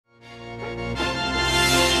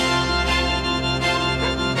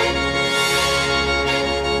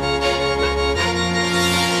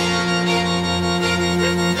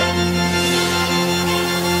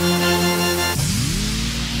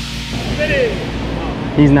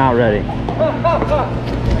He's not ready.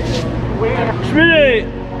 Schmidt!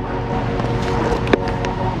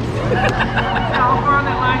 How far on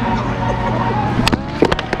that line?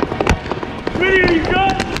 Schmidt, are you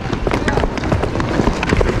good?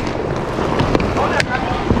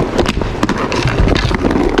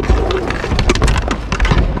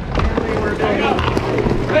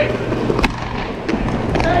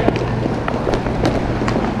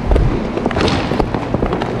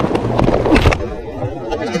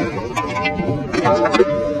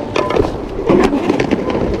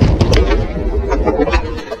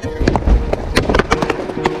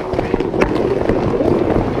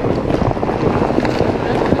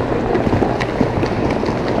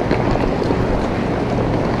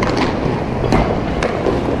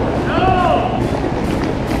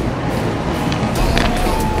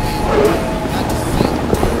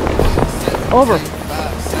 Over.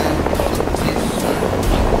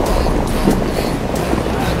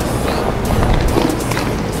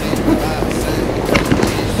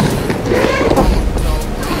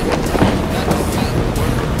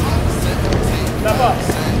 Step up.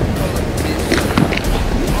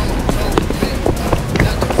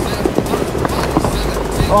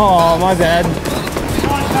 Oh, my bad.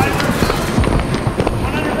 Come on, Tiger.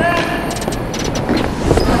 One under that.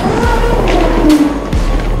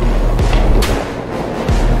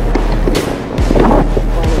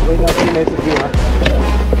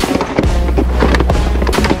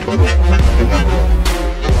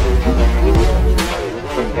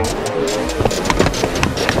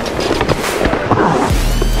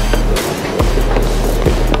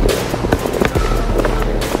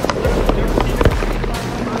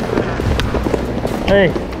 Hey,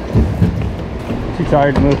 too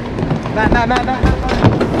tired to move. Matt.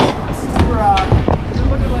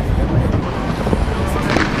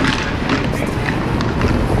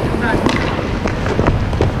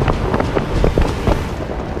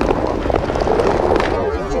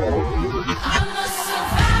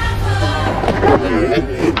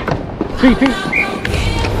 Feet.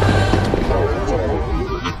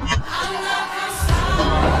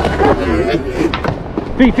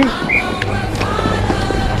 Feet.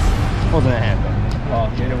 Wasn't a hand. Oh,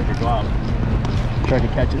 hit it with your glove. Tried to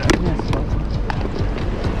catch it.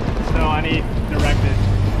 So I need directed.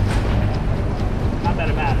 Not that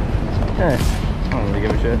it matters. Hey, I don't really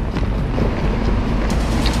give a shit.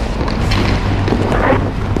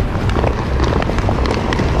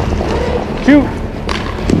 Shoot!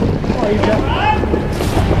 Oh, you got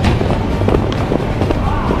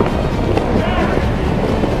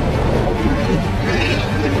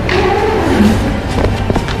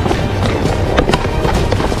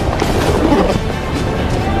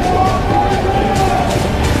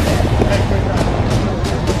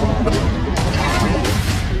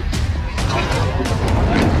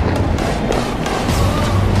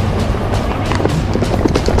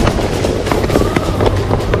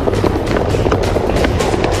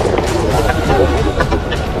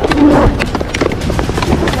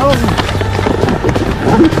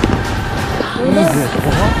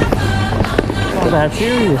that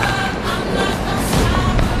serious.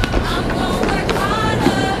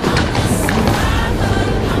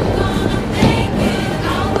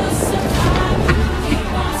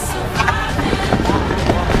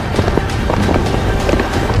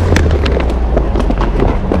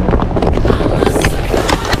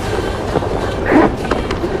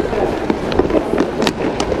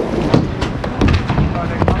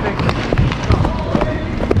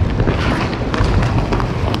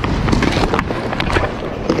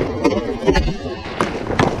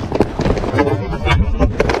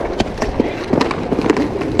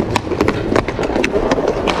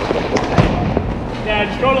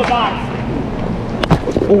 Just go to the box.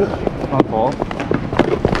 Oh, my fault.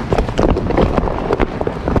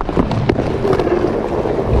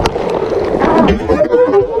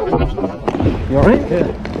 You alright? Yeah.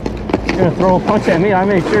 You're gonna throw a punch at me, I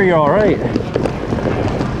made sure you're alright.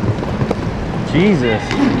 Jesus.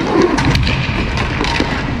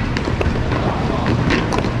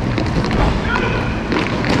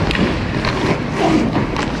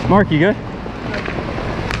 Mark, you good?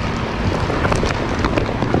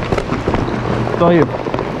 It's all you.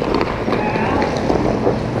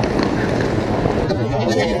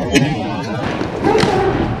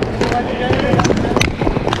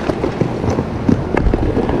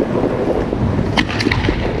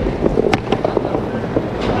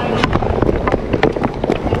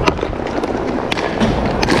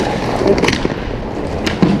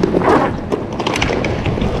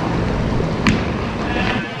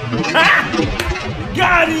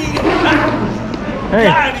 Got him! Hey,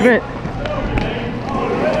 Schmidt.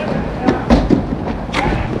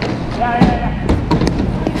 You're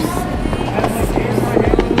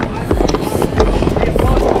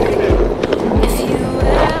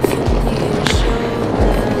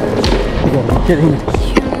kidding me.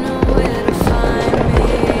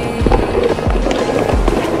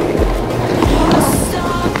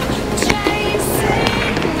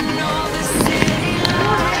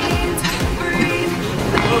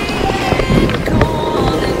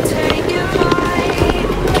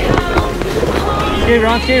 Skate,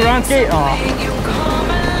 Ron, skate, Ron, skate. Aw.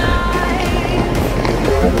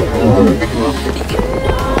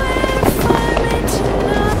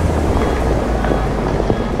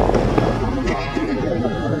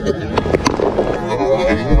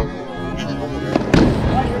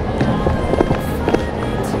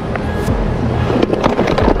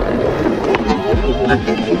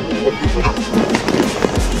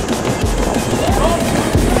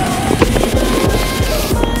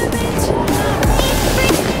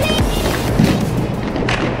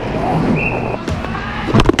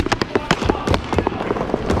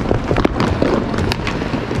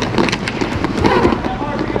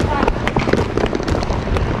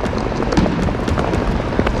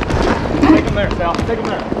 Take him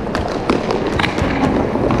there.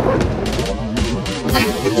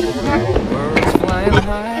 Birds flying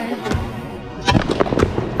high.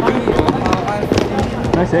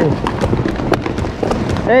 Nice save.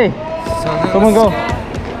 Hey, someone go.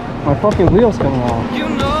 My fucking wheel's coming off.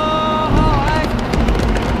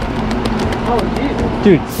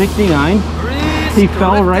 Dude, 69. He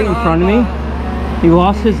fell right in front of me. He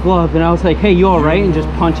lost his glove, and I was like, "Hey, you all right?" And just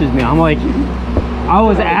punches me. I'm like, I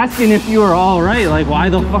was asking if you were all right. Like, why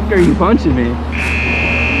the fuck are you punching me?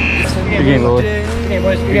 Good game, boys.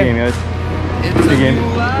 Good game, guys. Good game.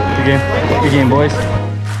 Good game, boys.